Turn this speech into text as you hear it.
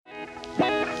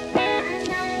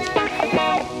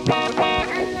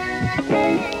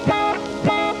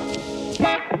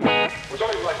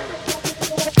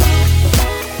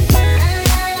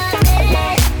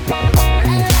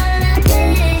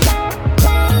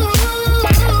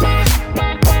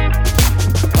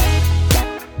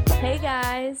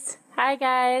Hi,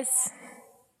 guys.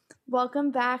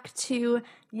 Welcome back to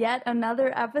yet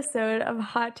another episode of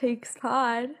Hot Takes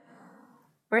Pod.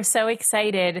 We're so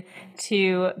excited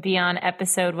to be on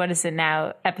episode, what is it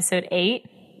now? Episode 8?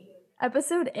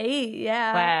 Episode 8,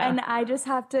 yeah. Wow. And I just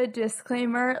have to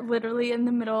disclaimer, literally in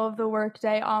the middle of the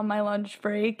workday on my lunch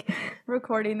break,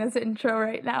 recording this intro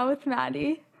right now with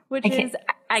Maddie,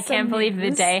 I can't believe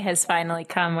the day has finally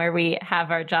come where we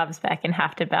have our jobs back and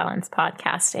have to balance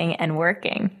podcasting and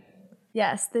working.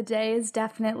 Yes, the day is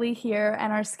definitely here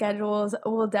and our schedules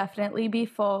will definitely be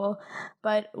full,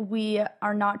 but we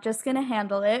are not just going to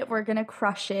handle it, we're going to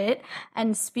crush it.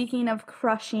 And speaking of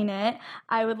crushing it,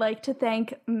 I would like to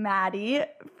thank Maddie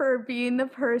for being the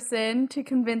person to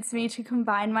convince me to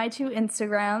combine my two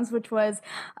Instagrams, which was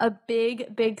a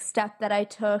big step that I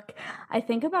took, I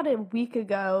think about a week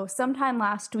ago, sometime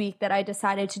last week, that I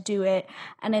decided to do it,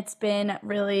 and it's been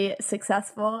really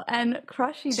successful and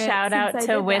crushing it. Shout out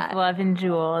to With Love and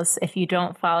Jules. If you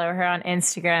don't follow her on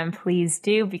Instagram, please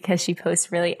do, because she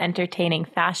posts really entertaining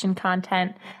fashion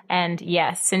content. And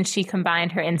yes, since she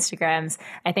combined her Instagrams,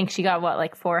 I think she got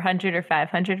like 400 or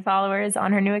 500 followers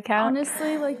on her new account.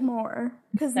 Honestly, like more,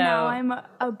 because now I'm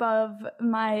above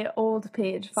my old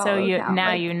page follow account.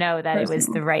 Now you know that it was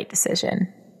the right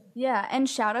decision. Yeah, and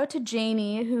shout out to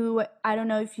Janie, who, I don't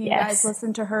know if you guys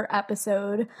listened to her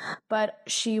episode, but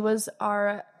she was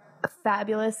our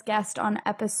fabulous guest on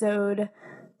episode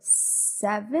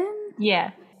 7?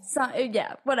 Yeah. So,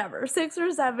 yeah, whatever, 6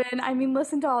 or 7. I mean,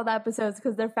 listen to all the episodes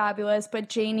because they're fabulous, but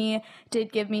Janie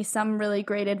did give me some really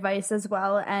great advice as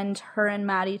well, and her and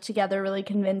Maddie together really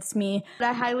convinced me. But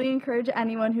I highly encourage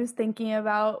anyone who's thinking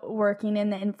about working in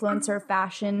the influencer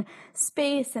fashion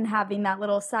space and having that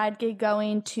little side gig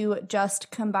going to just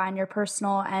combine your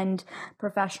personal and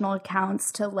professional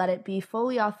accounts to let it be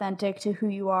fully authentic to who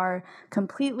you are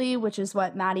completely, which is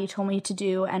what Maddie told me to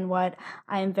do and what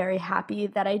I am very happy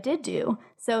that I did do.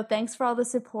 So thanks for all the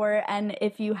support, and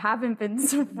if you haven't been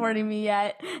supporting me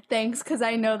yet, thanks, because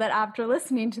I know that after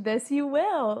listening to this, you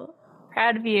will.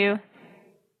 Proud of you.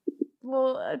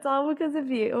 Well, it's all because of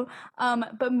you.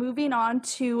 But moving on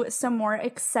to some more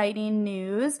exciting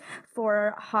news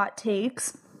for Hot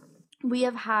Takes. We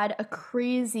have had a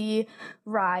crazy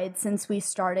ride since we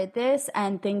started this,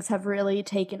 and things have really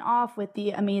taken off with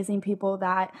the amazing people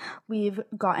that we've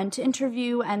gotten to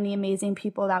interview and the amazing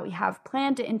people that we have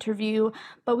planned to interview.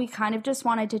 But we kind of just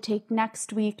wanted to take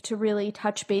next week to really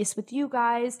touch base with you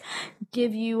guys,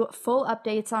 give you full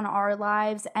updates on our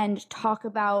lives, and talk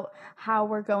about how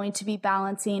we're going to be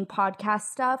balancing podcast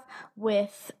stuff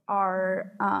with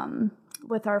our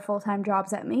full-time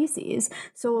jobs at Macy's.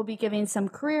 So we'll be giving some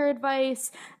career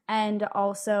advice and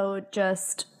also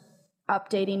just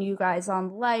updating you guys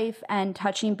on life and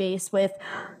touching base with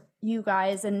you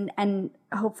guys and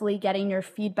hopefully getting your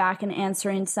feedback and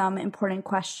answering some important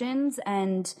questions.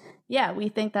 And yeah, we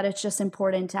think that it's just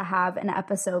important to have an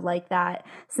episode like that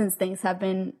since things have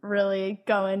been really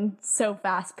going so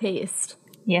fast-paced.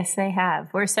 Yes, they have.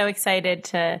 We're so excited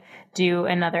to do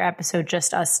another episode,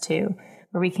 just us two,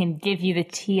 where we can give you the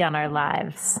tea on our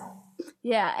lives.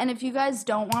 Yeah, and if you guys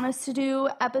don't want us to do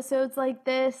episodes like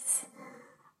this,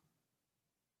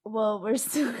 well, we're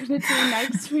still going to do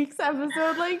next week's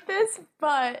episode like this,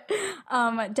 but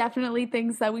definitely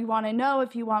things that we want to know.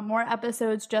 If you want more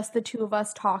episodes, just the two of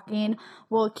us talking,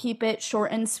 we'll keep it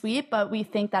short and sweet, but we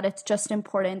think that it's just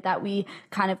important that we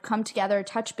kind of come together,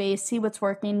 touch base, see what's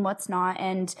working, what's not,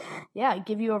 and yeah,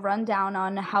 give you a rundown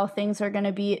on how things are going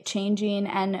to be changing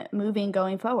and moving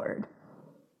going forward.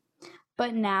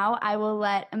 But now I will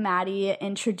let Maddie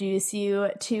introduce you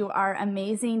to our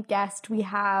amazing guest we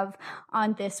have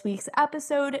on this week's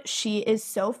episode. She is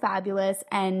so fabulous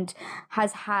and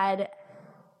has had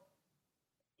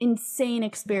insane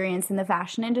experience in the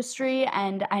fashion industry,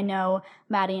 and I know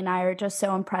Maddie and I are just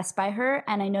so impressed by her,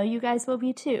 and I know you guys will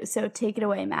be too. So take it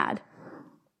away, Mad.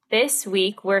 This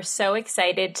week, we're so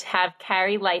excited to have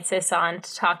Cary Leitzes on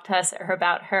to talk to us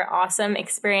about her awesome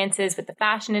experiences with the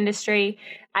fashion industry.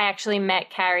 I actually met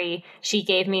Cary. She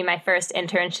gave me my first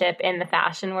internship in the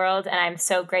fashion world, and I'm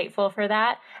so grateful for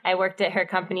that. I worked at her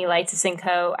company, Leitzes &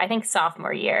 Co., I think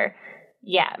sophomore year.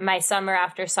 Yeah, my summer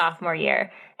after sophomore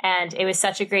year. And it was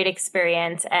such a great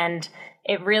experience, and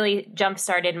it really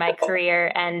jump-started my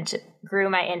career and grew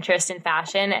my interest in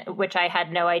fashion, which I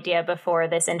had no idea before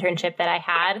this internship that I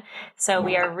had. So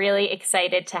we are really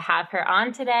excited to have her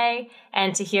on today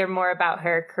and to hear more about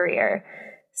her career.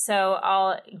 So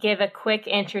I'll give a quick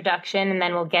introduction and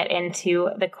then we'll get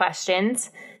into the questions.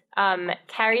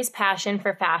 Cary's passion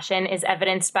for fashion is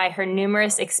evidenced by her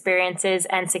numerous experiences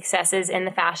and successes in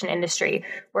the fashion industry,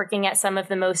 working at some of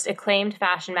the most acclaimed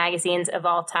fashion magazines of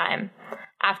all time.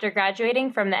 After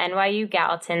graduating from the NYU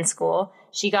Gallatin School,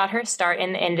 she got her start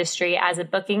in the industry as a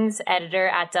bookings editor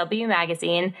at W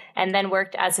Magazine and then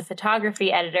worked as a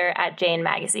photography editor at Jane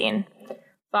Magazine.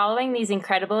 Following these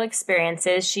incredible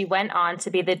experiences, she went on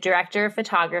to be the director of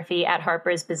photography at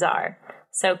Harper's Bazaar.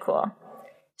 So cool.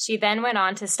 She then went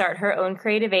on to start her own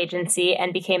creative agency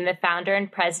and became the founder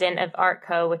and president of Art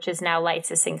Co., which is now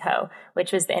Leitzes & Co.,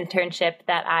 which was the internship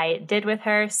that I did with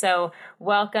her. So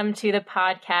welcome to the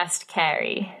podcast,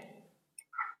 Cary.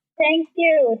 Thank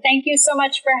you. Thank you so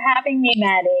much for having me,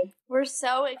 Maddie. We're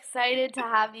so excited to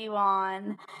have you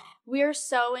on. We are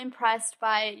so impressed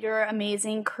by your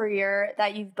amazing career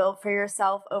that you've built for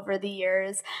yourself over the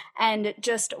years, and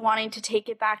just wanting to take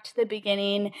it back to the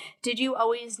beginning. Did you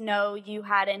always know you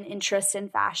had an interest in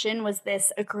fashion? Was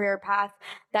this a career path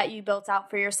that you built out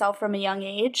for yourself from a young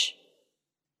age?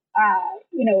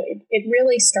 It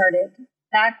really started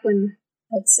back when,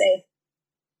 I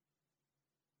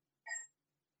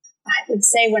would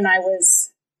say when I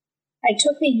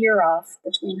took a year off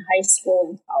between high school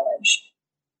and college.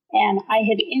 And I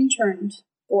had interned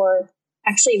for,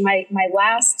 actually my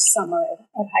last summer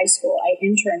of high school, I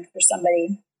interned for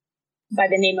somebody by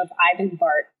the name of Ivan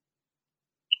Bart.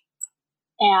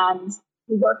 And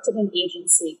he worked at an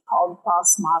agency called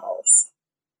Boss Models.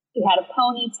 He had a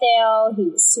ponytail, he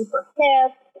was super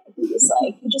hip, he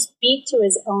just beat to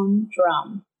his own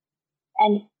drum.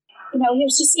 And, he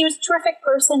was a terrific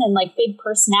person and big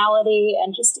personality,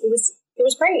 and it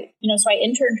was great. So I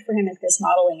interned for him at this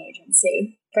modeling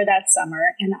agency for that summer,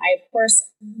 and I, of course,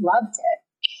 loved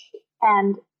it.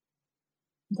 And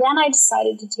then I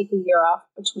decided to take a year off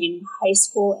between high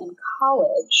school and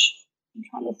college. I'm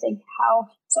trying to think how.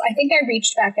 So I think I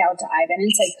reached back out to Ivan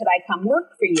and said, could I come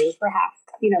work for you for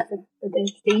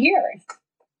the year?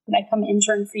 Could I come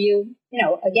intern for you,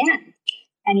 again?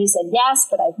 And he said, yes,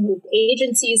 but I've moved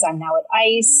agencies. I'm now at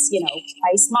ICE,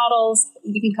 ICE Models.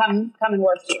 You can come and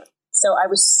work here. So I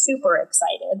was super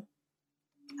excited.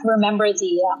 I remember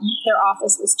their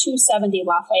office was 270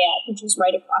 Lafayette, which is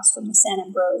right across from the San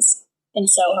Ambrose in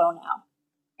Soho now.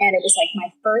 And it was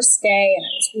my first day, and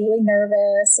I was really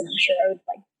nervous, and I'm sure I was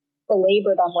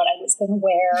belabored on what I was going to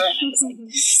wear. And I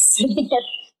was sitting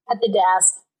at the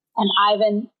desk. And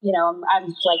Ivan, I'm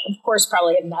of course,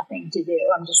 probably have nothing to do.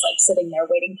 I'm just sitting there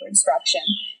waiting for instruction.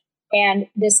 And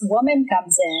this woman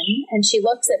comes in and she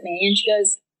looks at me and she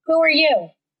goes, who are you?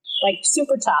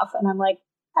 Super tough. And I'm like,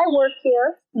 I work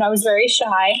here. And I was very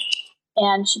shy.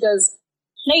 And she goes,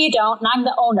 no, you don't. And I'm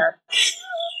the owner.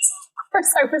 Of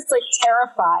course, I was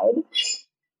terrified.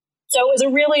 So it was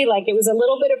it was a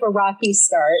little bit of a rocky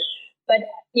start. But,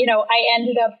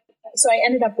 I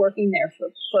ended up working there for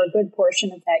a good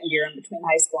portion of that year in between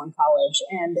high school and college.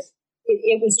 And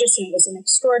it was an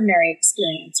extraordinary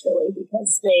experience, really,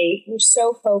 because they were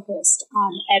so focused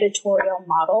on editorial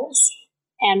models.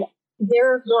 And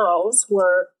their girls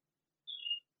were,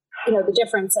 the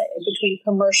difference between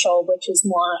commercial, which is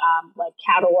more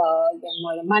catalog and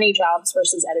more the money jobs,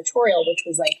 versus editorial, which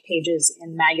was pages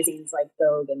in magazines like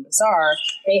Vogue and Bazaar.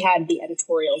 They had the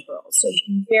editorial girls. So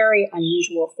very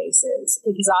unusual faces,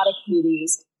 exotic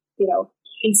beauties.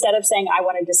 Instead of saying, I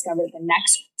want to discover the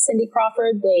next Cindy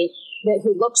Crawford,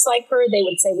 who looks like her, they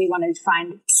would say, we want to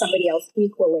find somebody else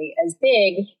equally as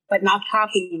big, but not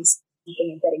copying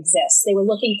something that exists. They were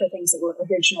looking for things that were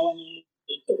original and unique.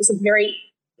 It was a very,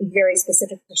 very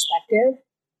specific perspective.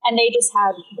 And they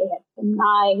had Tim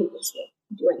Nye, who was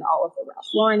doing all of the Ralph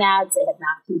Lauren ads. They had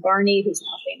Matthew Barney, who's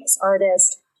now a famous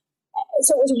artist.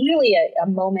 So it was really a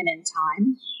moment in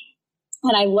time.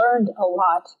 And I learned a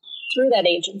lot through that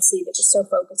agency that was so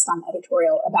focused on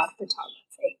editorial about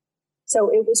photography. So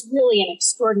it was really an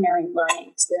extraordinary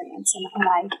learning experience. And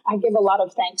I give a lot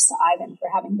of thanks to Ivan for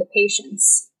having the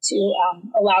patience to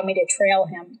allow me to trail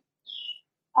him.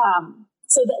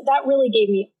 So that really gave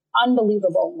me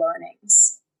unbelievable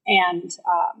learnings. And,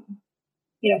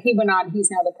 he went on, he's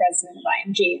now the president of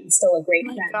IMG and still a great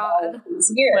friend all of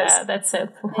these years. Wow, that's so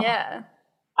cool. Yeah.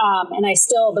 And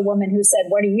the woman who said,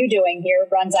 what are you doing here,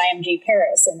 runs IMG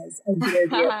Paris and is a dear,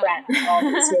 dear friend all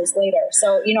these years later.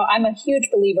 So, I'm a huge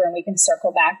believer, and we can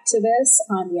circle back to this,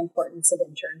 on the importance of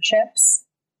internships.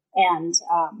 And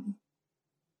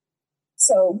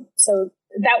so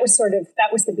that was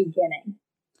the beginning.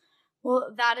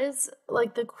 Well, that is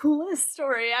like the coolest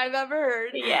story I've ever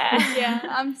heard. Yeah. Yeah,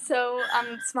 I'm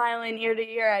smiling ear to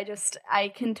ear. I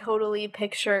can totally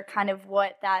picture kind of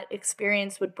what that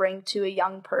experience would bring to a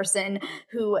young person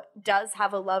who does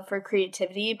have a love for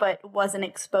creativity, but wasn't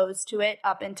exposed to it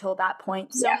up until that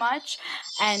point so much.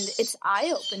 And it's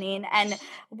eye-opening. And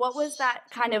what was that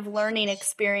kind of learning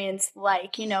experience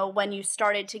like, you know, when you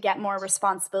started to get more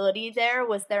responsibility there?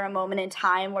 Was there a moment in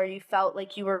time where you felt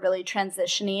like you were really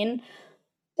transitioning?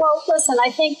 Well, listen,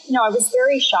 I think, I was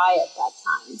very shy at that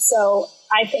time. So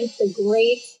I think the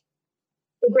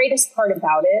greatest part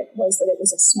about it was that it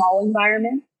was a small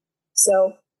environment.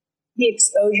 So the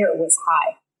exposure was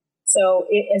high. So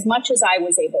as much as I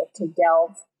was able to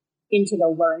delve into the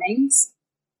learnings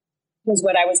was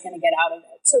what I was going to get out of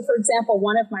it. So for example,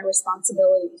 one of my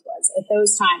responsibilities was at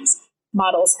those times,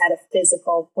 models had a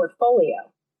physical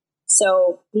portfolio.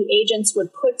 So the agents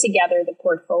would put together the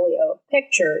portfolio of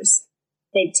pictures.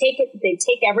 They'd take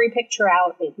every picture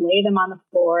out, they'd lay them on the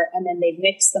floor, and then they'd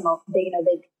mix them up.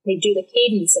 They'd do the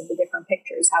cadence of the different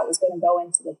pictures, how it was going to go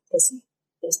into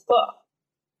this book.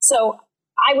 So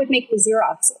I would make the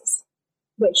Xeroxes,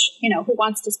 which, who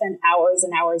wants to spend hours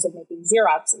and hours of making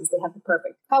Xeroxes that have the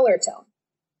perfect color tone?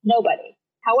 Nobody.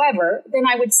 However, then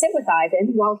I would sit with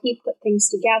Ivan while he put things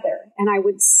together, and I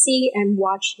would see and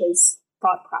watch his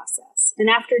thought process. And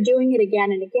after doing it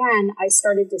again and again, I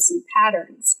started to see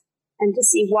patterns and to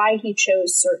see why he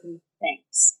chose certain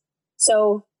things.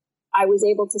 So I was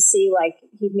able to see, like,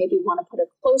 he'd maybe want to put a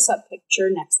close-up picture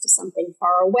next to something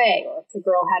far away, or if the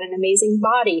girl had an amazing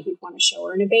body, he'd want to show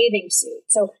her in a bathing suit.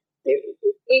 So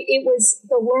it was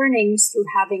the learnings through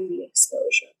having the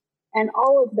exposure. And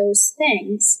all of those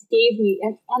things gave me,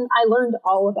 and I learned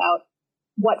all about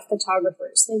what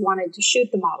photographers they wanted to shoot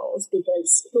the models,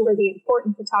 because who were the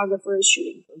important photographers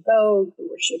shooting for Vogue, who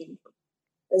were shooting for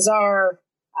Bazaar,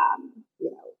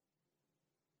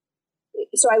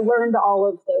 so I learned all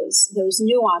of those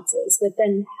nuances that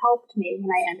then helped me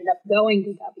when I ended up going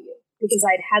to W, because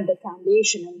I'd had the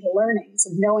foundation and the learnings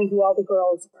of knowing who all the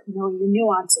girls were, knowing the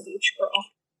nuance of each girl.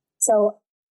 So,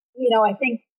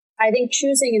 I think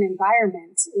choosing an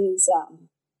environment is,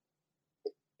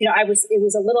 it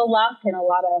was a little luck and a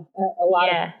lot of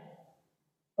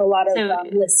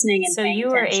listening and so paying you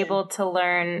were attention. able to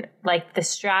learn like the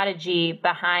strategy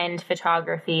behind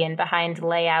photography and behind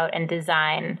layout and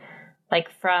design, like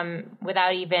from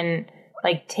without even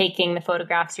like taking the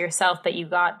photographs yourself, but you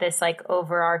got this like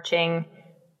overarching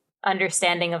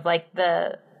understanding of like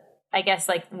I guess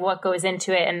like what goes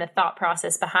into it and the thought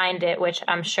process behind it, which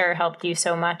I'm sure helped you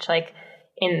so much like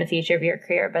in the future of your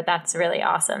career. But that's really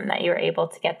awesome that you were able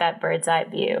to get that bird's eye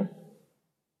view.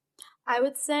 I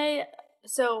would say,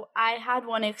 so I had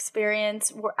one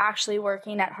experience actually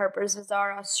working at Harper's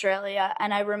Bazaar, Australia,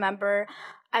 and I remember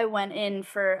I went in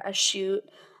for a shoot,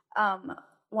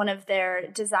 one of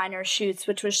their designer shoots,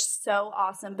 which was so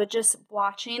awesome. But just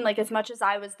watching, like, as much as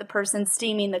I was the person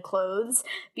steaming the clothes,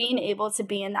 being able to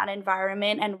be in that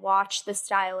environment and watch the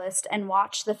stylist and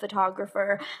watch the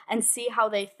photographer and see how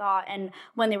they thought, and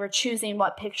when they were choosing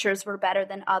what pictures were better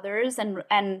than others and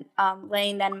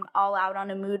laying them all out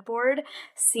on a mood board,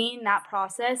 seeing that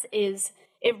process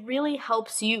it really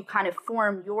helps you kind of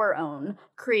form your own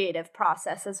creative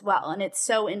process as well. And it's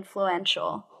so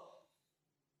influential.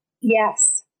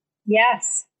 Yes.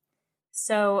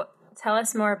 So tell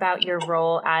us more about your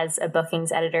role as a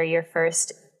bookings editor, your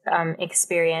first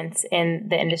experience in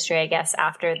the industry, I guess,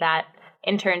 after that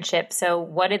internship. So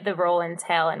what did the role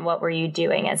entail and what were you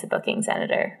doing as a bookings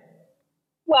editor?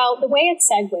 Well, the way it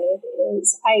segued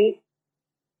is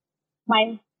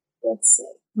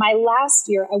my last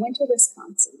year, I went to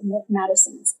Wisconsin,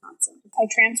 Madison, Wisconsin. I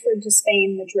transferred to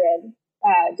Spain, Madrid,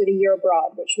 did a year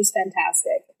abroad, which was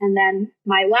fantastic. And then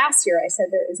my last year, I said,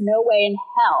 there is no way in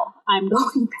hell I'm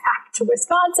going back to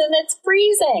Wisconsin. It's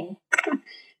freezing.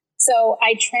 So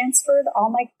I transferred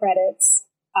all my credits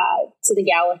to the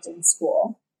Gallatin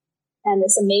School. And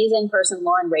this amazing person,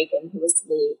 Lauren Rakin, who was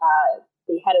the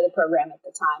head of the program at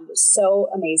the time, was so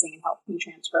amazing and helped me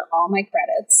transfer all my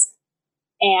credits.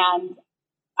 And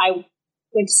I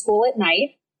went to school at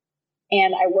night,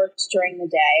 and I worked during the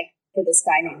day for this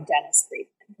guy named Dennis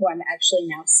Friedman, who I'm actually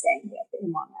now staying with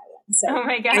in Long Island. So oh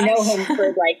my gosh. I know him for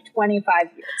like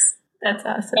 25 years. That's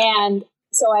awesome. And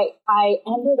so I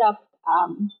ended up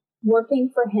working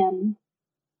for him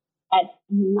at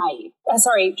night,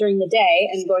 during the day,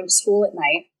 and going to school at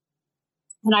night.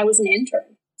 And I was an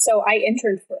intern. So I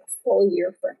interned for a full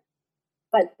year for him.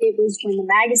 But it was when the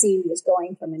magazine was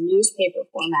going from a newspaper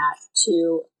format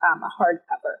to a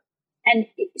hardcover.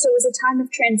 So it was a time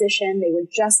of transition. They were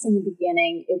just in the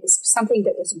beginning. It was something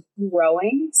that was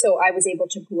growing. So I was able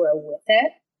to grow with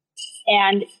it.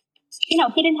 And, he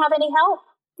didn't have any help.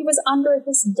 He was under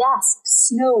his desk,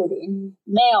 snowed in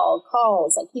mail,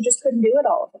 calls. Like, he just couldn't do it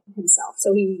all himself.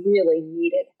 So he really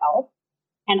needed help.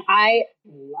 And I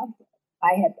loved it.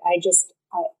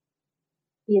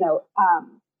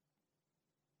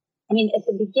 At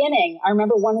the beginning, I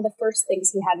remember one of the first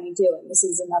things he had me do, and this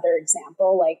is another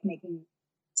example, like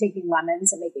taking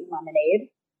lemons and making lemonade,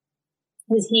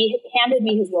 was he handed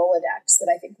me his Rolodex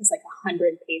that I think was like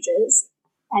 100 pages.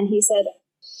 And he said,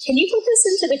 "Can you put this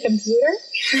into the computer?"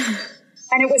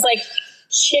 And it was like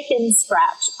chicken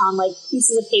scratch on like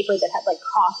pieces of paper that had like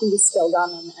coffee spilled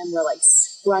on them and were like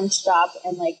scrunched up,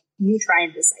 and like, you try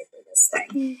and decipher this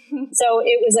thing. So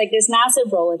it was like this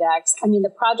massive Rolodex. I mean, the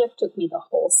project took me the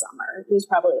whole summer. It was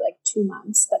probably like 2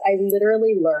 months, but I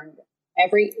literally learned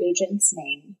every agent's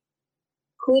name,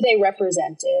 who they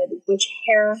represented, which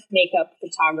hair makeup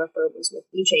photographer was with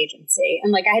each agency.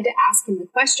 And like, I had to ask him the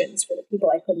questions for the people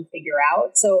I couldn't figure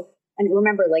out. So, and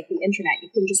remember, like, the internet, you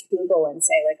couldn't just Google and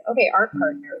say like, okay, art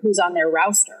partner, who's on their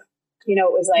roster. It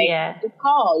was like, you had to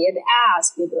call, you had to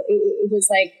ask. It was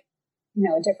like,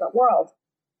 a different world.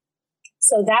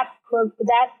 So that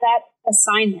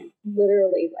assignment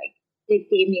literally, like, it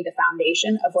gave me the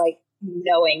foundation of like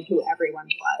knowing who everyone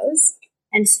was,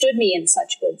 and stood me in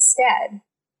such good stead.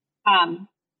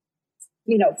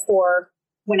 For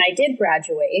when I did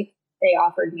graduate, they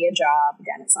offered me a job.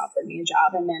 Dennis offered me a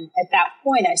job. And then at that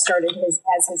point, I started as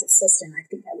his assistant. I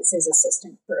think I was his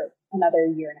assistant for another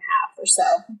year and a half or so.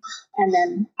 And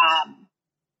then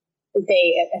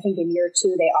I think in year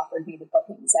 2, they offered me the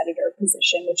bookings editor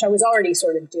position, which I was already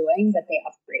sort of doing, but they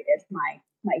upgraded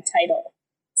my title.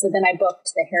 So then I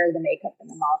booked the hair, the makeup, and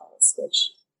the models,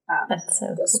 which that's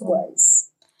so cool.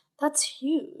 That's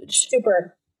huge.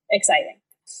 Super exciting.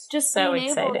 Just so being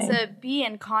exciting. able to be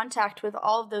in contact with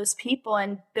all of those people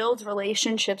and build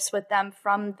relationships with them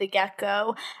from the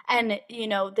get-go. And,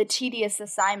 the tedious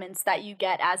assignments that you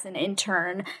get as an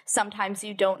intern, sometimes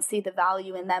you don't see the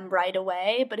value in them right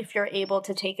away. But if you're able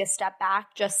to take a step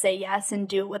back, just say yes and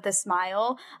do it with a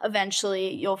smile,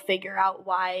 eventually you'll figure out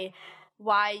why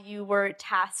you were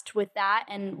tasked with that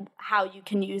and how you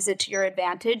can use it to your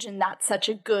advantage. And that's such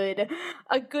a good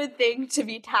thing to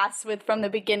be tasked with from the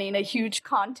beginning, a huge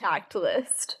contact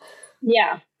list.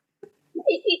 Yeah.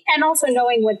 And also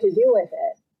knowing what to do with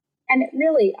it. And it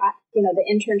really, the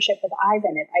internship with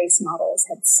Ivan at ICE Models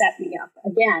had set me up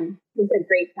again with a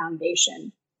great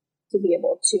foundation to be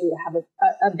able to have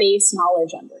a base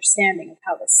knowledge understanding of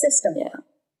how the system works.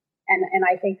 And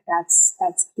I think that's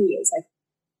key, is like,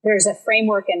 there's a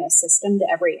framework and a system to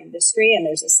every industry, and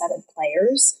there's a set of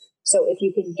players. So if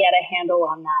you can get a handle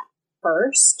on that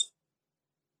first,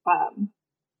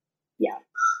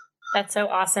 That's so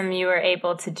awesome you were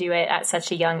able to do it at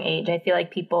such a young age. I feel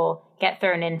like people get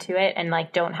thrown into it and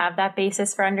like don't have that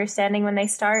basis for understanding when they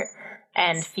start,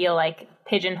 and feel like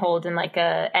pigeonholed in like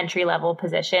a entry level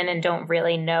position and don't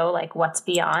really know like what's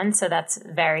beyond. So that's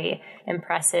very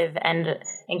impressive and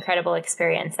incredible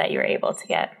experience that you were able to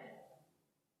get.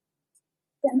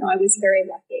 Yeah, no, I was very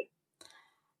lucky.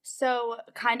 So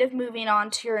kind of moving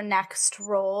on to your next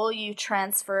role, you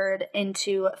transferred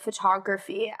into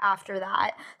photography after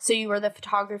that. So you were the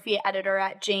photography editor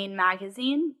at Jane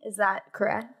magazine. Is that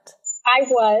correct? I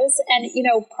was. And,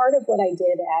 part of what I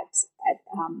did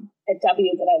at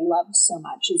W that I loved so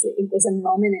much is it was a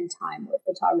moment in time where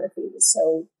photography was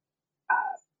so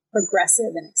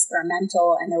progressive and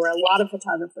experimental. And there were a lot of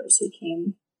photographers who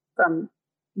came from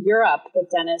Europe that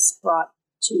Dennis brought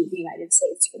to the United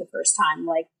States for the first time,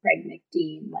 like Craig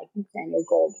McDean, like Nathaniel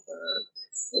Goldberg.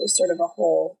 It was sort of a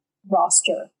whole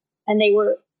roster. And they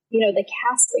were, the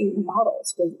casting of the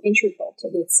models was integral to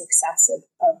the success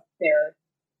of their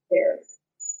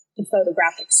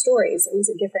photographic stories. It was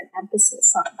a different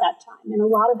emphasis at that time. And a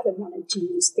lot of them wanted to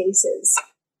use faces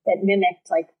that mimicked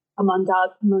like a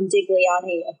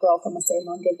Mondigliani, a girl from a, say,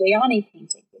 Mondigliani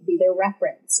painting would be their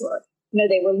reference, or,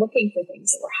 they were looking for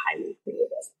things that were highly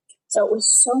creative. So it was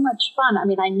so much fun. I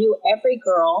mean, I knew every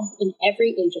girl in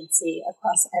every agency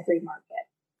across every market.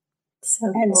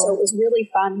 So it was really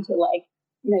fun to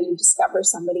you discover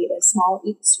somebody at a small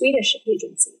Swedish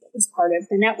agency that was part of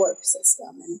the network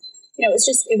system. And, it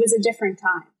was a different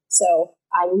time. So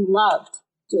I loved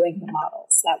doing the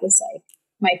models. That was like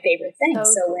my favorite thing.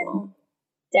 So cool. When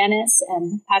Dennis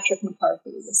and Patrick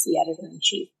McCarthy was the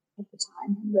editor-in-chief at the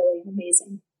time, really an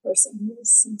amazing person who has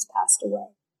since passed away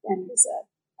and was a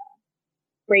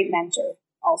great mentor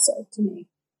also to me.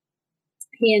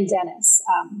 He and Dennis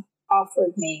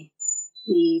offered me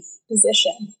the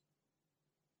position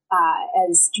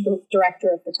as director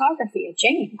of photography at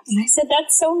Jane. And I said,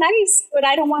 that's so nice, but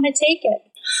I don't want to take it.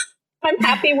 I'm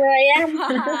happy where I am.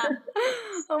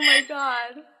 Oh my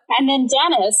God. And then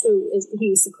Dennis,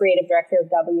 he's the creative director of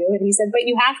W, and he said, but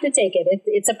you have to take it.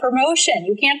 It's a promotion.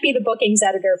 You can't be the bookings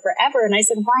editor forever. And I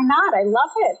said, why not? I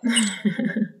love it.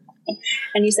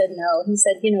 And he said, no. He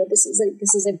said, this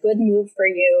is a good move for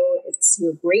you.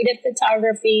 You're great at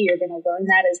photography. You're going to learn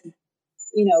that as,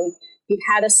 you've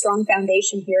had a strong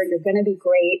foundation here. You're going to be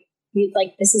great.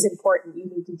 This is important. You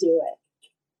need to do it.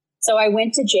 So I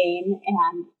went to Jane,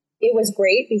 and it was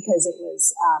great because it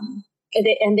was,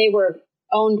 and they were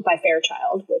owned by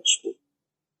Fairchild, which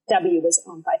W was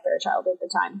owned by Fairchild at the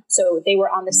time. So they were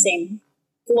on the same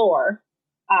floor,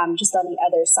 just on the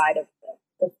other side of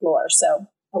the floor. So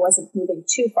I wasn't moving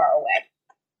too far away.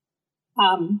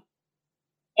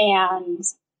 And,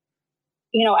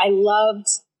 I loved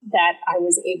that I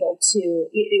was able to,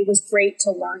 it was great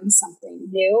to learn something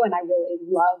new, and I really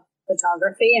love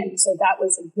photography. And so that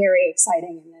was very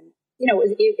exciting. And then,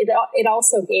 it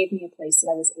also gave me a place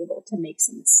that I was able to make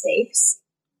some mistakes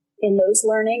in those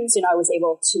learnings. I was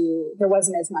able to, there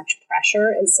wasn't as much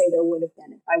pressure as, say, there would have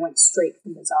been if I went straight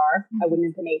from Bazaar. I wouldn't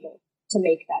have been able to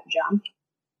make that jump.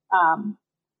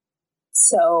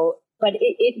 But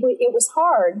it was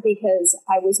hard because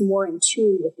I was more in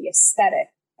tune with the aesthetic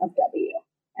of W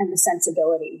and the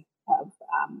sensibility of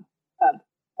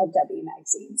W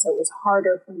magazine. So it was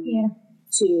harder for me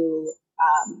to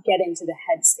get into the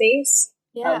headspace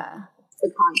of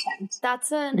the content.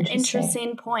 That's an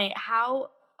interesting point.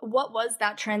 What was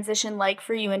that transition like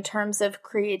for you in terms of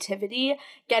creativity,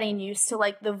 getting used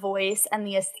to the voice and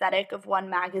the aesthetic of one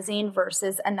magazine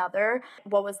versus another?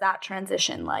 What was that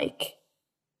transition like?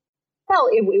 Well,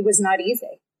 it was not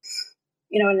easy.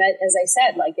 And as I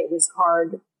said, it was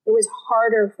hard. It was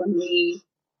harder for me.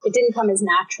 It didn't come as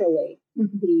naturally,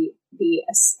 the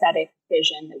aesthetic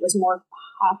vision. It was more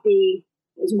poppy.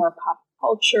 It was more pop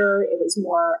culture. It was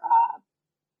more, I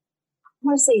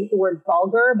want to say the word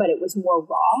vulgar, but it was more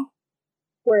raw.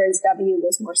 Whereas W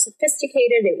was more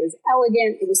sophisticated. It was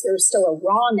elegant. There was still a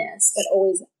rawness, but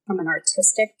always from an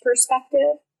artistic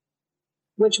perspective,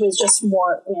 which was just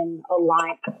more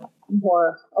aligned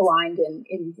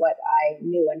in what I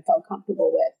knew and felt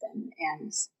comfortable with.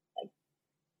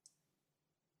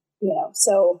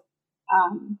 So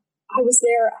I was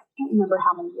there, I can't remember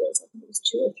how many years, I think it was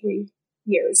 2 or 3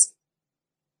 years.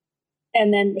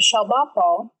 And then Michelle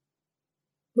Bopal,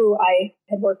 who I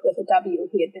had worked with at W,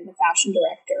 he had been the fashion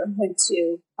director, went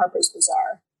to Harper's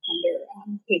Bazaar under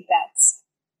Kate Betts,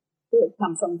 who had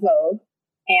come from Vogue.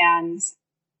 And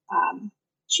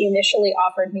she initially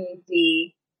offered me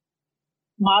the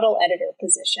model editor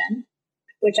position,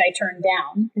 which I turned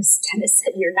down because Dennis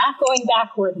said, you're not going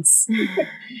backwards.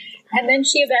 And then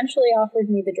she eventually offered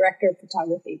me the director of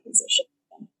photography position,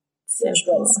 which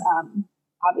was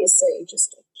obviously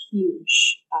just a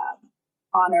huge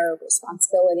honor,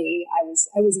 responsibility. I was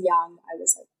young. I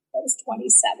was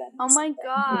 27. Oh my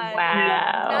God.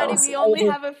 Wow. Maddie, we only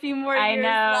have a few more years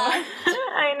left.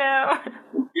 I know.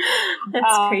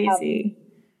 That's crazy.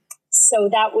 So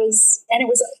that was, and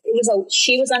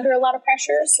she was under a lot of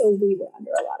pressure, so we were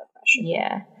under a lot of pressure.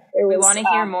 Yeah. We want to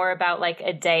hear more about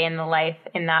a day in the life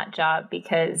in that job,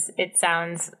 because it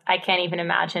sounds, I can't even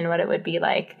imagine what it would be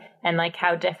like, and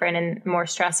how different and more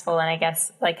stressful and I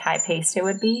guess high paced it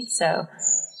would be. So,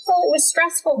 well, it was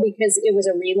stressful because it was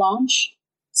a relaunch.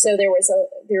 So it was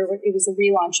a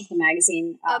relaunch of the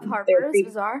magazine. Of Harper's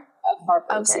Bazaar? Of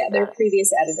Harper's, okay, Their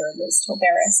previous editor, Liz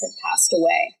Tilberis, had passed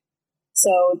away.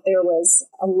 So there was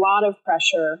a lot of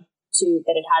pressure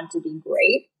that it had to be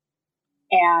great.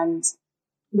 And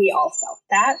we all felt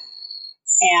that.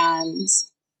 And,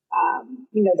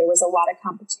 there was a lot of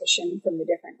competition from the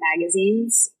different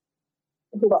magazines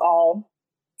who were all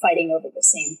fighting over the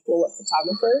same pool of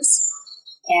photographers.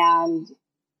 And,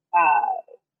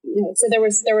 so there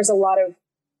was a lot of,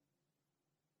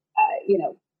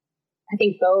 I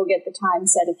think Vogue at the time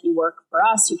said, if you work for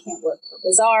us, you can't work for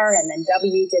Bazaar. And then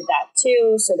W did that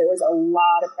too. So there was a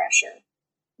lot of pressure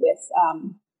with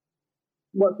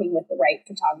working with the right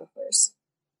photographers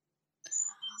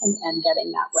and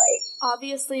getting that right.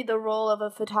 Obviously, the role of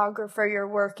a photographer, you're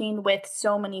working with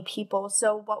so many people.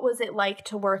 So what was it like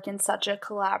to work in such a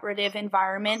collaborative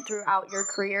environment throughout your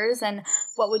careers? And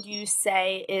what would you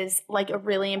say is a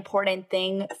really important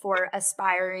thing for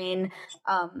aspiring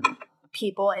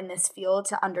people in this field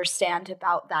to understand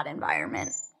about that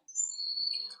environment?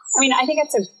 I think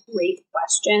that's a great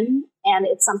question. And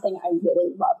it's something I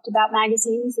really loved about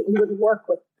magazines, that you would work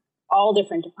with all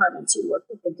different departments. You'd work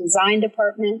with the design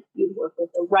department, you'd work with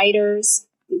the writers,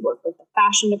 you'd work with the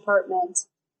fashion department,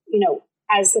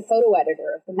 as the photo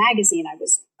editor of the magazine, I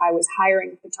was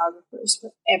hiring photographers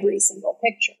for every single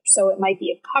picture. So it might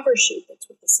be a cover shoot that's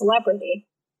with the celebrity,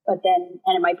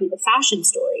 and it might be the fashion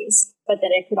stories, but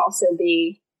then it could also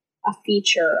be a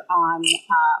feature on,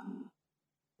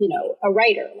 a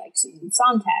writer like Susan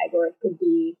Sontag, or it could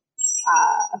be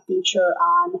a feature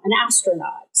on an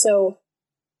astronaut. So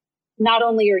not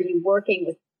only are you working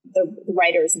with the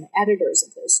writers and the editors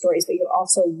of those stories, but you're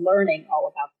also learning all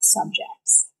about the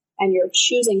subjects. And you're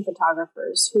choosing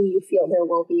photographers who you feel there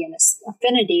will be an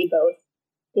affinity, both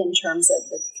in terms of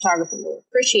the photographer will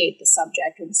appreciate the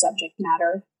subject or the subject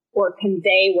matter, or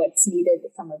convey what's needed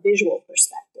from a visual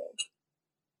perspective.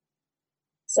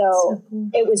 So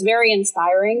it was very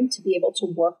inspiring to be able to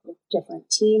work with different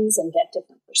teams and get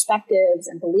different perspectives.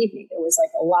 And believe me, there was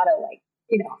like a lot of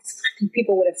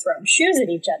people would have thrown shoes at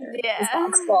each other. Yeah.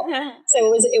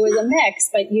 So it was a mix,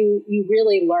 but you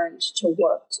really learned to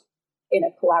work in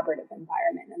a collaborative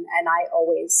environment. And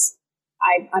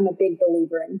I'm a big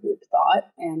believer in group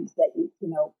thought, and that,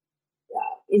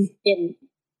 in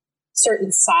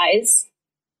certain size,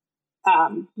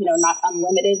 not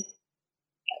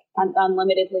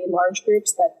unlimitedly large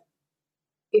groups, but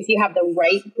if you have the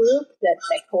right group, that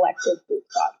collective group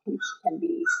thought can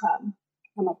be,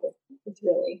 come up with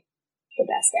really the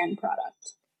best end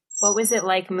product. What was it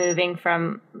like moving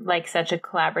from like such a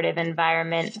collaborative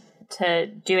environment to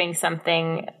doing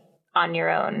something on your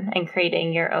own and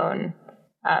creating your own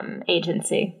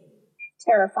agency?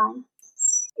 Terrifying.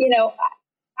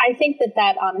 I think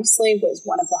that honestly was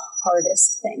one of the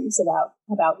hardest things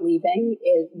about leaving.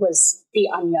 It was the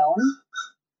unknown,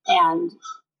 and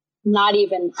not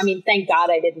even, thank God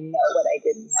I didn't know what I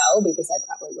didn't know, because I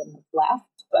probably wouldn't have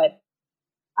left. But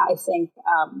I think,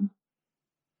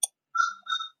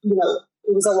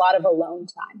 it was a lot of alone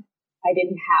time. I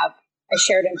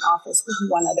shared an office with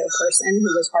one other person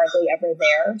who was hardly ever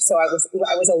there. So I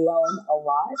was alone a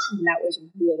lot, and that was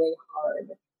really hard.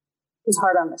 It was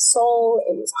hard on the soul.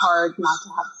 It was hard not to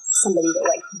have somebody to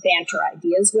like banter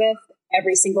ideas with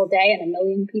every single day and a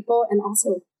million people. And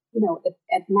also,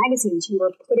 at magazines, you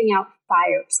were putting out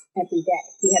fires every day.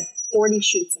 We had 40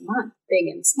 shoots a month, big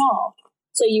and small.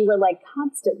 So you were like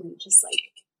constantly just like,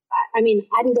 I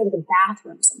didn't go to the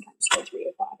bathroom sometimes till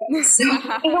 3 o'clock.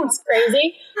 It was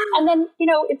crazy. And then,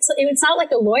 it's not like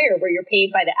a lawyer where you're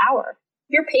paid by the hour.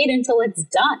 You're paid until it's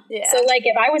done. Yeah. So like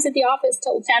if I was at the office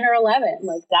till 10 or 11,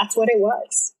 like that's what it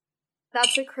was.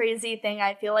 That's a crazy thing.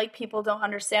 I feel like people don't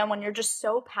understand when you're just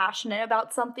so passionate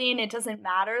about something, it doesn't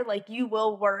matter. Like you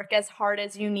will work as hard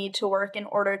as you need to work in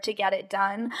order to get it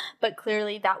done. But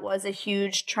clearly that was a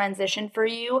huge transition for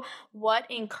you. What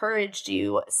encouraged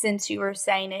you, since you were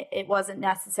saying it wasn't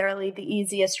necessarily the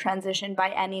easiest transition by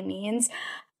any means,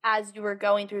 as you were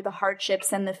going through the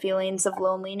hardships and the feelings of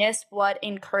loneliness, what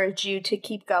encouraged you to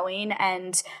keep going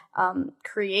and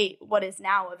create what is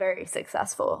now a very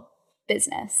successful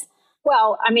business?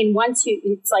 Well, once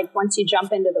you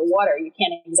jump into the water, you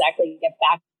can't exactly get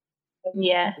back in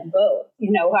the boat.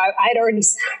 I'd already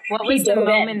started. What was the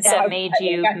moment that made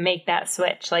you make that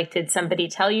switch? Like, did somebody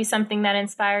tell you something that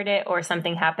inspired it, or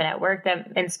something happen at work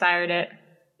that inspired it?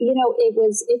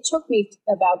 It took me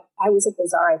I was at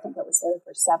Bazaar, I think I was there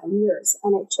for 7 years,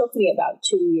 and it took me about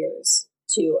 2 years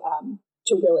to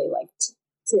really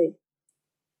to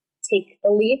take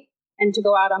the leap and to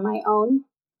go out on my own.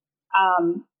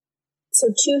 So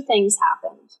 2 things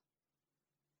happened.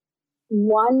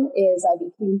 One is I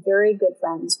became very good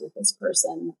friends with this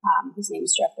person. His name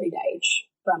is Jeffrey Deitch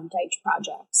from Deitch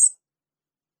Projects.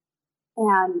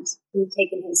 And we'd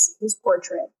taken his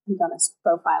portrait and done a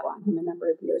profile on him a number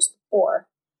of years before.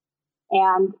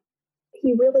 And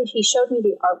he showed me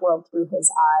the art world through his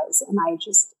eyes. And it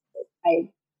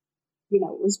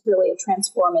was really a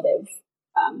transformative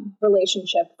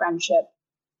relationship, friendship.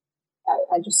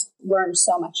 I just learned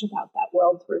so much about that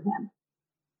world through him.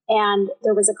 And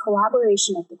there was a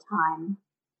collaboration at the time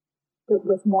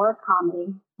with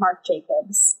Murakami, Marc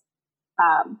Jacobs,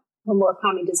 when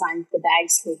Murakami designed the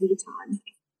bags for Vuitton.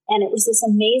 And it was this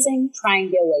amazing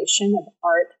triangulation of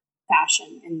art,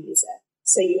 fashion, and music.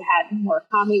 So you had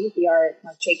Murakami with the art,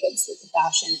 Marc Jacobs with the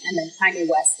fashion, and then Kanye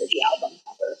West did the album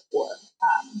cover for,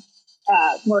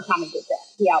 Murakami did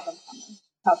the album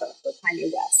cover for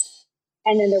Kanye West.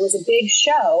 And then there was a big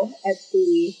show at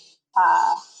the,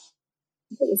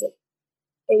 what was it?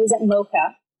 It was at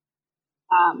MoCA,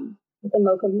 at the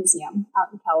MoCA Museum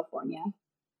out in California.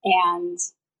 And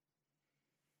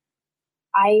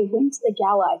I went to the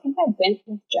gala. I think I went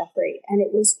with Jeffrey, and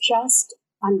it was just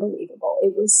unbelievable.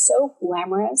 It was so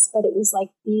glamorous, but it was like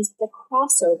the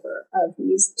crossover of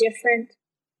these different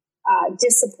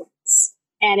disciplines.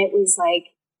 And it was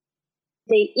like,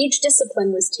 each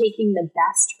discipline was taking the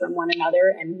best from one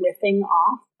another and riffing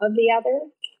off of the other.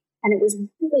 And it was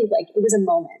really like, it was a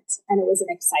moment, and it was an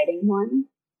exciting one.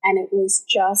 And it was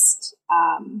just,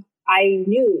 I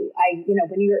knew,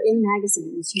 when you're in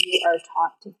magazines, you are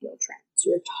taught to feel trends.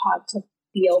 You're taught to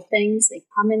feel things. They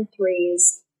come in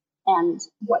threes, and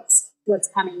what's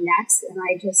coming next. And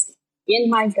I just, in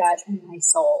my gut and my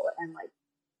soul, and like,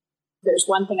 there's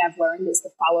one thing I've learned is to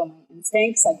follow my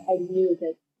instincts. Like, I knew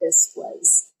that this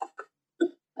was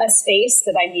a space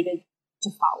that I needed to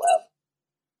follow.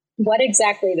 What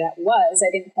exactly that was,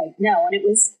 I didn't quite know. And it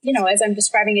was, as I'm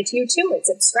describing it to you too, it's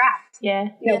abstract. Yeah.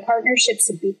 Partnerships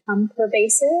have become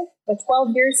pervasive, but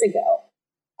 12 years ago,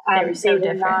 they were so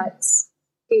different. Not,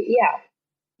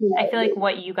 I feel like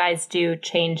what you guys do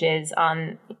changes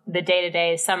on the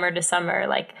day-to-day, summer to summer.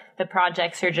 Like, the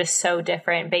projects are just so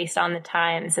different based on the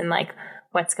times and like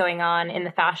what's going on in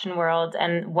the fashion world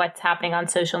and what's happening on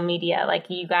social media. Like,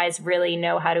 you guys really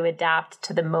know how to adapt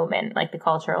to the moment, like the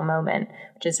cultural moment,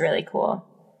 which is really cool.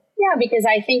 Yeah, because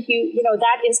I think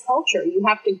that is culture. You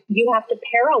have to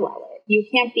parallel it. You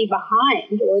can't be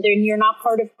behind, or then you're not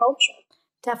part of culture.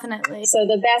 Definitely. So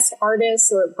the best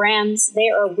artists or brands, they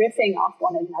are riffing off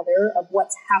one another of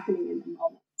what's happening in the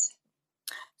moment.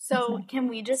 So can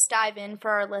we just dive in for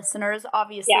our listeners?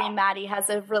 Obviously, Maddie has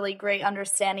a really great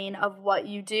understanding of what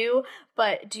you do,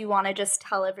 but do you want to just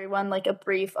tell everyone like a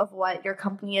brief of what your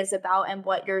company is about and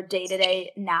what your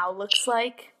day-to-day now looks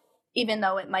like? Even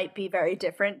though it might be very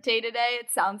different day-to-day,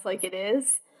 it sounds like it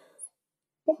is.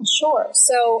 Yeah, sure.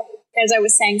 So as I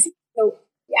was saying,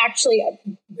 actually,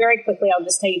 very quickly, I'll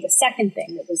just tell you the second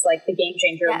thing that was like the game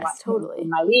changer in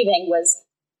my leaving was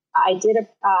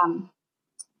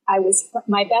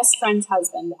my best friend's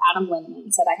husband, Adam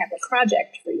Lindeman, said, I have a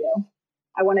project for you.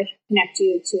 I want to connect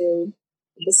you to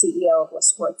the CEO of La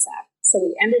Sportsac. So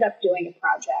we ended up doing a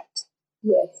project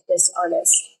with this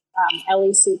artist,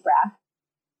 Ellie Suprak,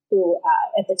 who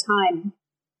at the time,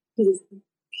 he was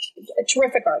a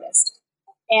terrific artist.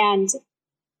 And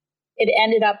it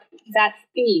ended up, that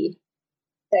fee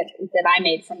that I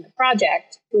made from the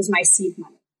project was my seed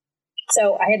money.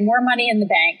 So I had more money in the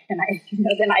bank than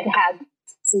I'd had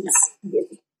since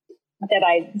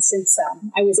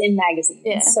I was in magazines.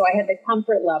 Yeah. So I had the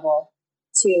comfort level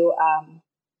to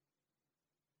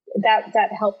that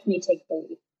helped me take the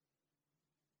leap.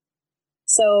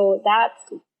 So that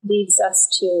leads us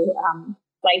to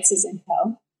Leitzes &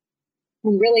 Co.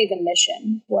 And really the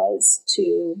mission was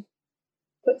to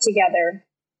put together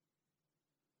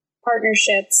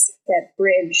partnerships that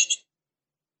bridged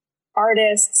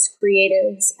artists,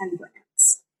 creatives, and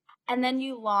brands. And then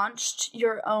you launched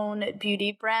your own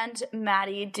beauty brand.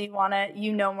 Maddie, do you want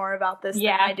to, more about this than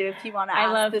I do if you want to ask.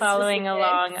 I love following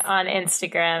along on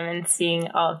Instagram and seeing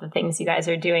all of the things you guys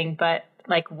are doing, but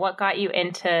like, what got you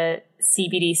into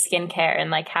CBD skincare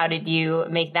and like, how did you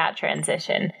make that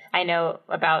transition? I know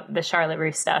about the Charlotte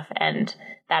Russe stuff and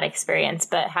that experience,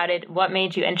 but what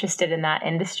made you interested in that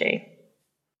industry?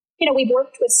 We've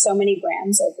worked with so many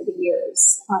brands over the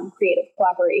years on creative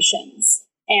collaborations,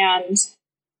 and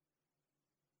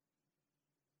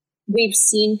we've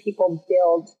seen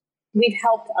we've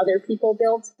helped other people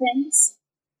build things.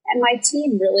 And my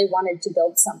team really wanted to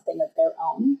build something of their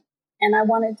own. And I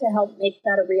wanted to help make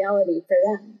that a reality for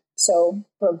them. So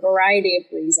for a variety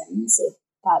of reasons,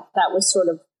 that was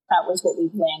what we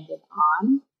landed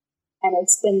on. And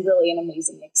it's been really an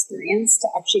amazing experience to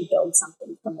actually build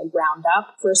something from the ground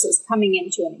up versus coming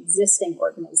into an existing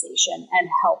organization and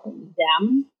helping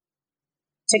them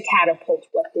to catapult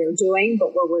what they're doing,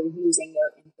 but where we're using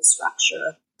their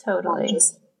infrastructure. Totally.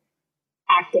 Just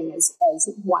acting as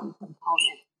one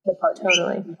component. The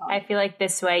partnership component. I feel like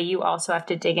this way you also have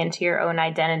to dig into your own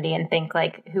identity and think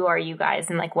like, who are you guys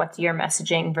and like, what's your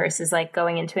messaging versus like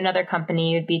going into another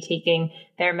company, you'd be taking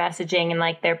their messaging and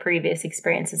like their previous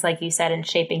experiences, like you said, and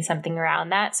shaping something around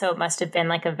that. So it must have been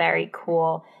like a very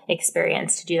cool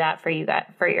experience to do that for you guys,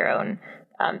 for your own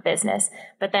business.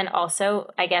 But then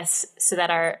also, I guess, so that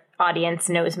our audience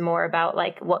knows more about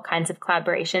like what kinds of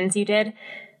collaborations you did,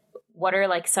 what are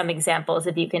like some examples,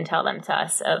 if you can tell them to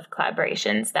us, of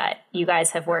collaborations that you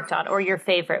guys have worked on or your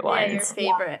favorite ones? Yeah,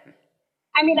 your favorite. Yeah.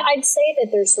 I mean, I'd say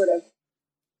that there's sort of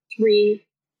three.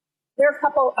 There are a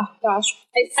couple. Oh gosh,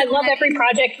 I love every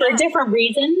project for different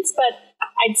reasons, but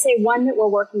I'd say one that we're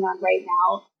working on right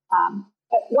now.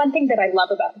 One thing that I love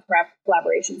about the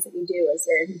collaborations that we do is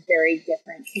they're in very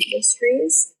different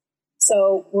industries.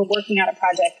 So we're working on a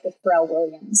project with Pharrell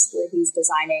Williams where he's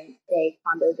designing a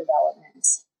condo development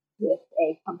with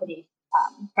a company,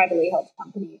 privately held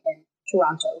company in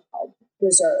Toronto called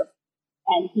Reserve.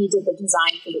 And he did the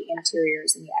design for the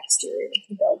interiors and the exterior of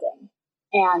the building.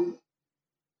 And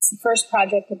it's the first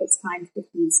project of its kind that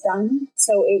he's done.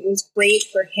 So it was great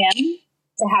for him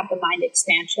to have the mind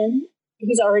expansion.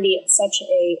 He's already such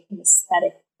an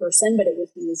aesthetic person, but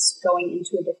he was going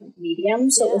into a different medium.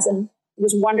 So it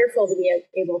was wonderful to be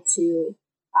able to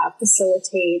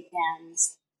facilitate and,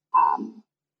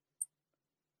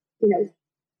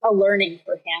 a learning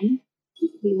for him.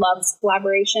 He loves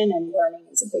collaboration, and learning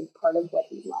is a big part of what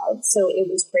he loves. So it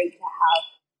was great to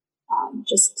have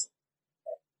just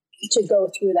to go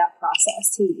through that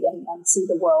process and see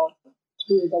the world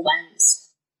through the lens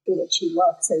through which he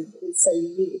looks. It's so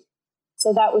unique.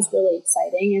 So that was really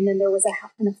exciting. And then there was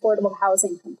an affordable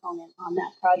housing component on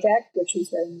that project, which was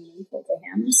very meaningful to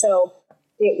him. So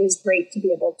it was great to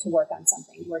be able to work on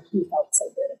something where he felt so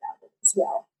good about it as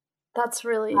well. That's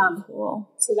really cool.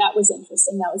 So that was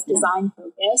interesting. That was design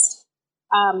focused.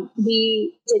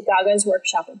 We did Gaga's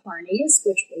workshop at Barney's,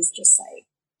 which was just like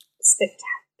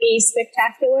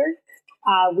spectacular.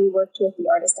 We worked with the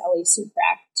artist Ellie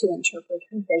Suprak to interpret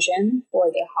her vision for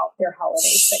their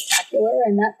holiday spectacular,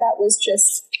 and that was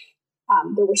just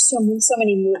there were so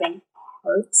many moving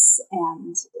parts,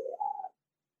 and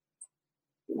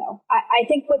I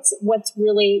think what's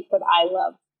really what I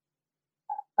love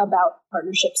about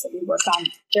partnerships that we work on,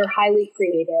 they're highly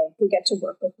creative. We get to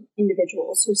work with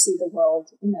individuals who see the world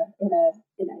in a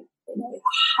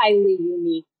highly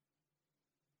unique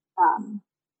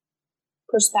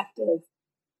perspective,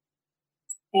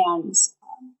 and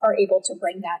are able to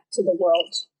bring that to the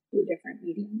world through different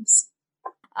mediums.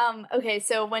 Okay,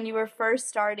 so when you were first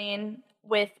starting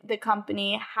with the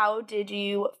company, how did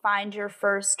you find your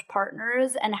first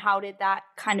partners, and how did that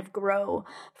kind of grow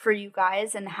for you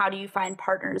guys, and how do you find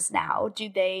partners now? Do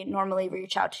they normally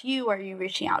reach out to you? Are you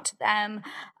reaching out to them?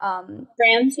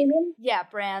 Brands, you mean? Yeah,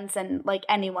 brands and like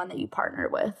anyone that you partner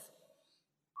with.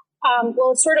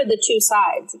 Well, it's sort of the two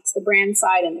sides. It's the brand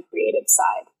side and the creative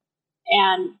side.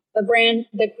 And the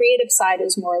creative side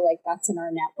is more like that's in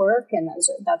our network, and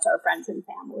that's our friends and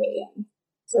family. And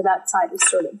so that side is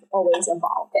sort of always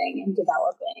evolving and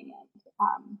developing.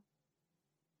 And,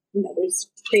 there's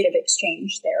creative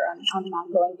exchange there on an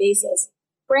ongoing basis.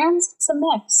 Brands, it's a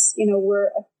mix.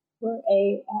 We're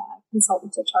a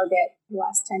consultant to Target the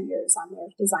last 10 years on their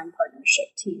design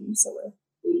partnership team. So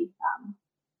we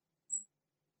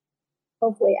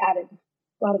hopefully added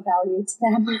a lot of value to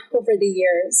them over the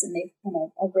years, and they've been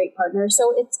a great partner.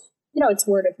 So it's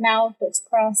word of mouth, it's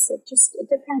press, it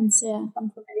depends. Yeah.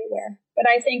 Come from anywhere. But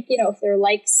I think, if there are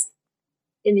likes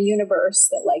in the universe,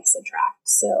 that likes attract.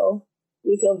 So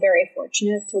we feel very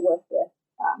fortunate to work with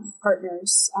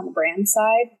partners on the brand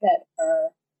side that are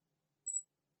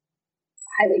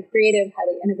highly creative,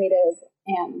 highly innovative,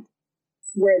 and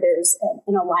where there's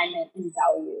an alignment in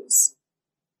values,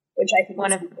 which I think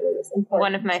is important.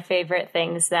 One of my favorite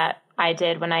things that I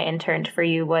did when I interned for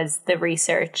you was the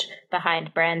research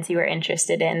behind brands you were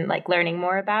interested in, like learning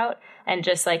more about, and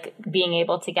just like being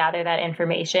able to gather that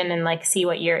information and like see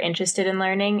what you're interested in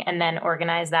learning, and then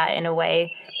organize that in a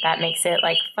way that makes it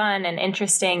like fun and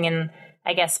interesting, and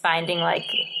I guess finding like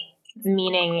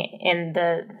meaning in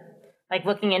the like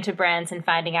looking into brands and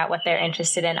finding out what they're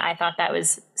interested in. I thought that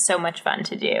was so much fun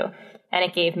to do. And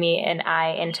it gave me an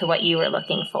eye into what you were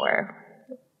looking for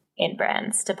in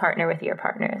brands to partner with your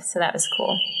partners. So that was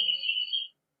cool.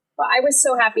 Well, I was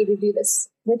so happy to do this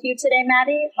with you today,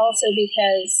 Maddie, also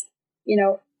because,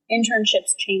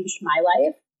 internships changed my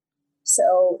life.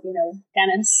 So,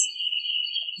 Dennis,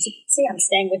 as you can see, I'm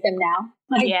staying with him now.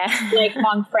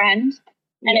 Lifelong friend.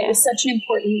 And it was such an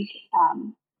important,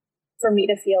 for me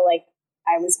to feel like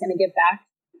I was going to give back.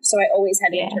 So I always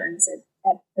had interns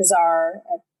at Bazaar,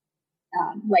 at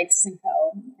Leitzes &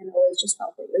 Co. and always just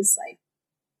felt it was like,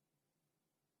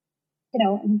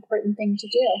 an important thing to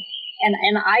do.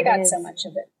 And I got so much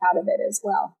out of it as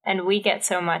well. And we get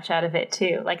so much out of it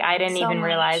too. Like I didn't even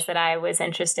realize that I was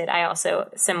interested. I also,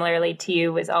 similarly to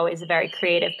you, was always a very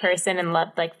creative person and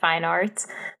loved like fine arts,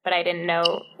 but I didn't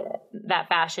know that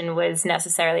fashion was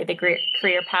necessarily the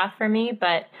career path for me.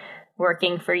 But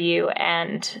working for you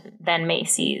and then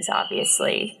Macy's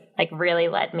obviously like really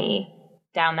led me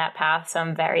down that path. So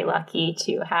I'm very lucky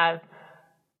to have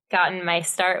gotten my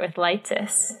start with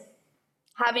Leitzes.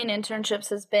 Having internships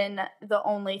has been the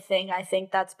only thing I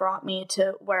think that's brought me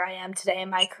to where I am today in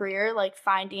my career, like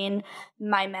finding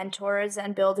my mentors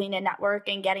and building a network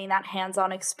and getting that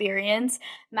hands-on experience.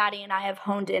 Maddie and I have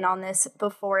honed in on this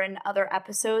before in other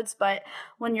episodes, but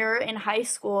when you're in high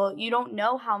school, you don't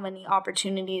know how many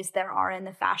opportunities there are in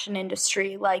the fashion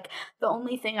industry. Like the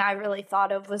only thing I really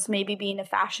thought of was maybe being a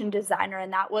fashion designer,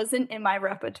 and that wasn't in my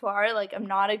repertoire. Like I'm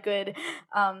not a good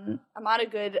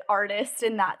artist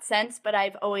in that sense, but I've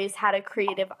I've always had a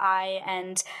creative eye,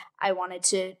 and I wanted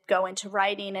to go into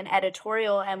writing and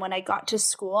editorial. And when I got to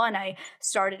school and I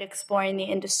started exploring the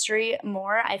industry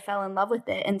more, I fell in love with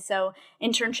it. And so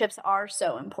internships are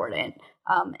so important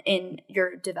in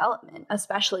your development,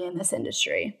 especially in this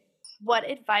industry. What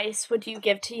advice would you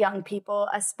give to young people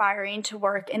aspiring to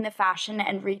work in the fashion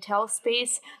and retail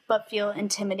space, but feel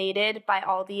intimidated by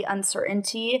all the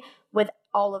uncertainty with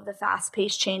all of the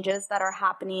fast-paced changes that are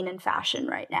happening in fashion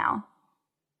right now?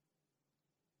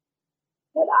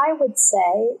 What I would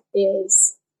say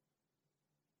is,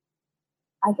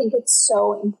 I think it's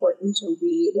so important to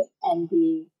read and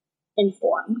be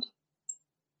informed.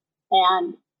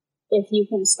 And if you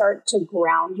can start to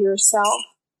ground yourself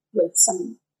with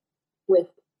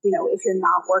if you're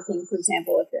not working, for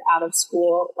example, if you're out of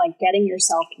school, like getting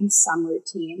yourself in some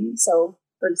routine. So,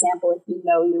 for example, if you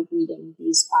know you're reading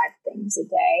these 5 things a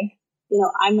day,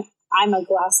 I'm a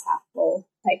glass half full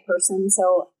type person.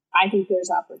 So I think there's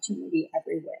opportunity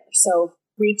everywhere. So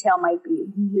retail might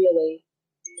be really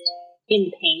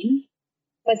in pain,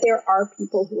 but there are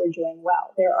people who are doing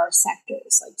well. There are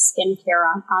sectors like skincare,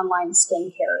 online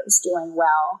skincare is doing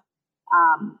well.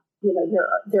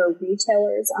 There are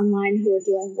retailers online who are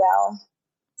doing well.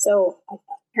 So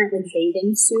apparently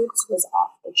bathing suits was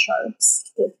off the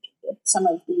charts with some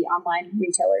of the online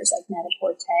retailers like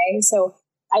Net-a-Porter. So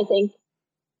I think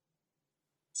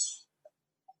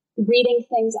reading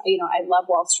things, I love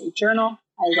Wall Street Journal.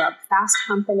 I love Fast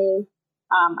Company.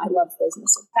 I love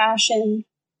Business of Fashion.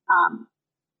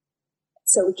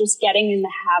 So just getting in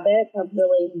the habit of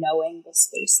really knowing the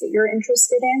space that you're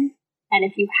interested in. And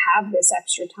if you have this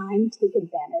extra time, take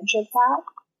advantage of that.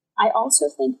 I also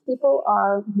think people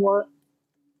are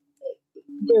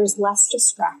there's less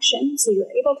distraction. So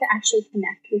you're able to actually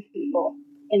connect with people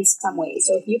in some ways.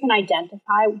 So if you can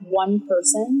identify one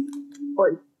person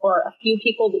or a few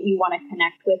people that you want to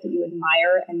connect with, that you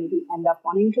admire, and maybe end up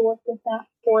wanting to work with that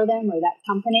for them or that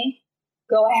company,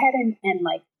 go ahead and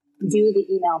do the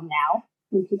email now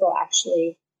when people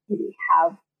actually maybe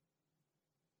have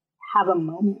a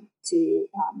moment to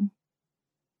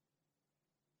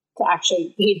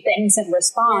actually read things and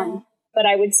respond. Yeah. But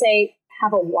I would say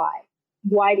have a why.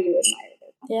 Why do you admire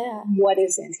it? Yeah. What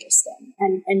is interesting?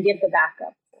 And give the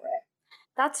backup for it.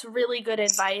 That's really good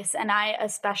advice. And I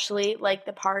especially like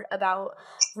the part about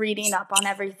reading up on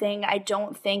everything. I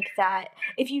don't think that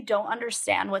if you don't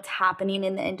understand what's happening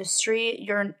in the industry,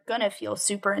 you're going to feel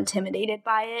super intimidated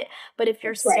by it. But if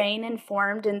you're staying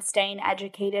informed and staying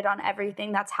educated on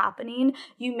everything that's happening,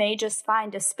 you may just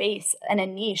find a space and a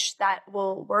niche that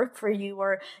will work for you,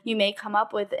 or you may come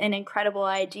up with an incredible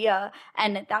idea.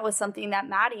 And that was something that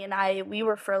Maddie and I, we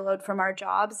were furloughed from our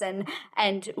jobs, and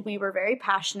we were very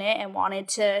passionate and wanted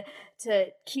to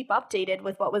keep updated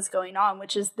with what was going on,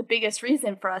 which is the biggest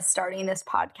reason for us starting this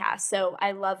podcast. So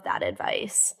I love that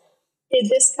advice. Did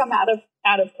this come out of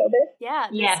COVID? Yeah,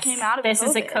 this came out of this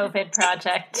COVID. This is a COVID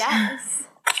project. Yes.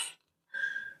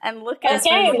 And look at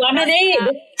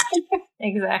lemonade.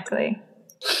 Exactly.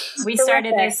 We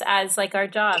started this as like our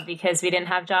job because we didn't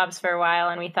have jobs for a while,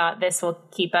 and we thought this will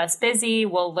keep us busy.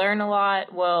 We'll learn a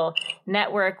lot. We'll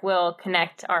network. We'll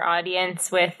connect our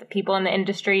audience with people in the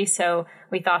industry. So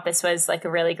we thought this was like a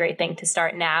really great thing to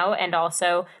start now. And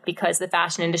also because the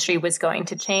fashion industry was going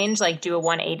to change, like do a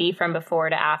 180 from before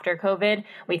to after COVID,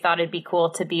 we thought it'd be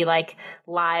cool to be like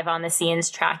live on the scenes,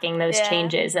 tracking those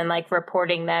changes and like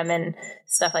reporting them and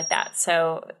stuff like that.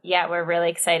 So yeah, we're really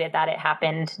excited that it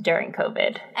happened during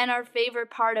COVID. And our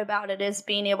favorite part about it is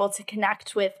being able to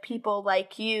connect with people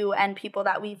like you and people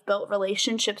that we've built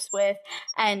relationships with,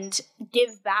 and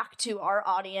give back to our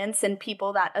audience and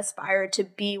people that aspire to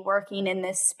be working in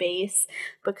this space,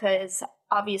 because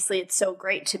obviously it's so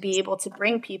great to be able to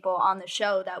bring people on the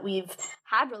show that we've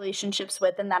had relationships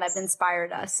with and that have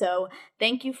inspired us. So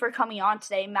thank you for coming on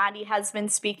today. Maddie has been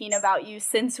speaking about you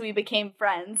since we became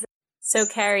friends. So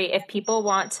Cary, if people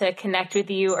want to connect with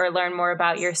you or learn more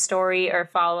about your story or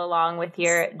follow along with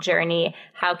your journey,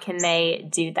 how can they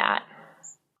do that?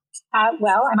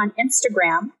 Well, I'm on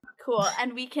Instagram. Cool.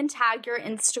 And we can tag your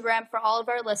Instagram for all of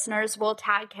our listeners. We'll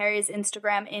tag Cary's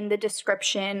Instagram in the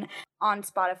description on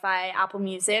Spotify, Apple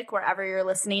Music, wherever you're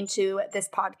listening to this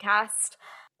podcast.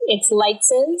 It's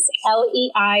Leitzes,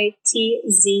 Leitzes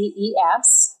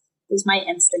is my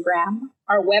Instagram.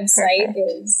 Our website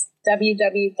is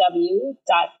www.leitzes.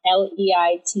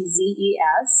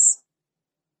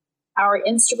 Our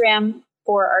Instagram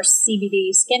for our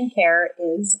CBD skincare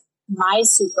is My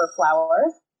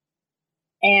Superflower.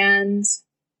 And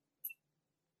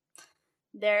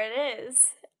there it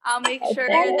is. I'll make sure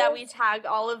Okay. that we tag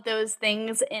all of those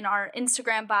things in our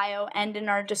Instagram bio and in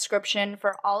our description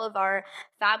for all of our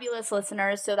fabulous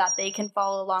listeners so that they can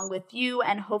follow along with you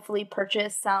and hopefully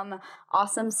purchase some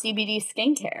awesome CBD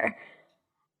skincare.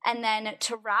 And then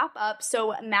to wrap up,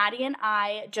 so Maddie and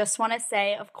I just want to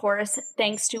say, of course,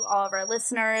 thanks to all of our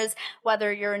listeners,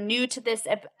 whether you're new to this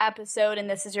episode and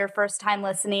this is your first time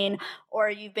listening,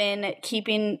 or you've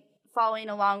been following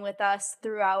along with us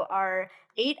throughout our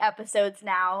 8 episodes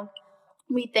now.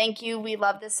 We thank you. We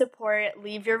love the support.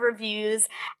 Leave your reviews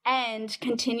and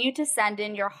continue to send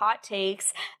in your hot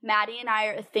takes. Maddie and I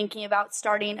are thinking about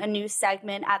starting a new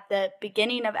segment at the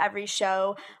beginning of every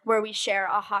show where we share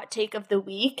a hot take of the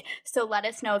week. So let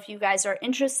us know if you guys are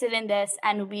interested in this,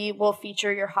 and we will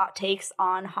feature your hot takes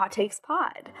on Hot Takes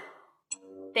Pod.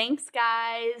 Thanks,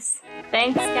 guys.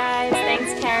 Thanks, guys.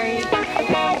 Thanks,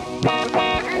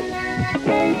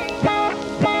 Cary.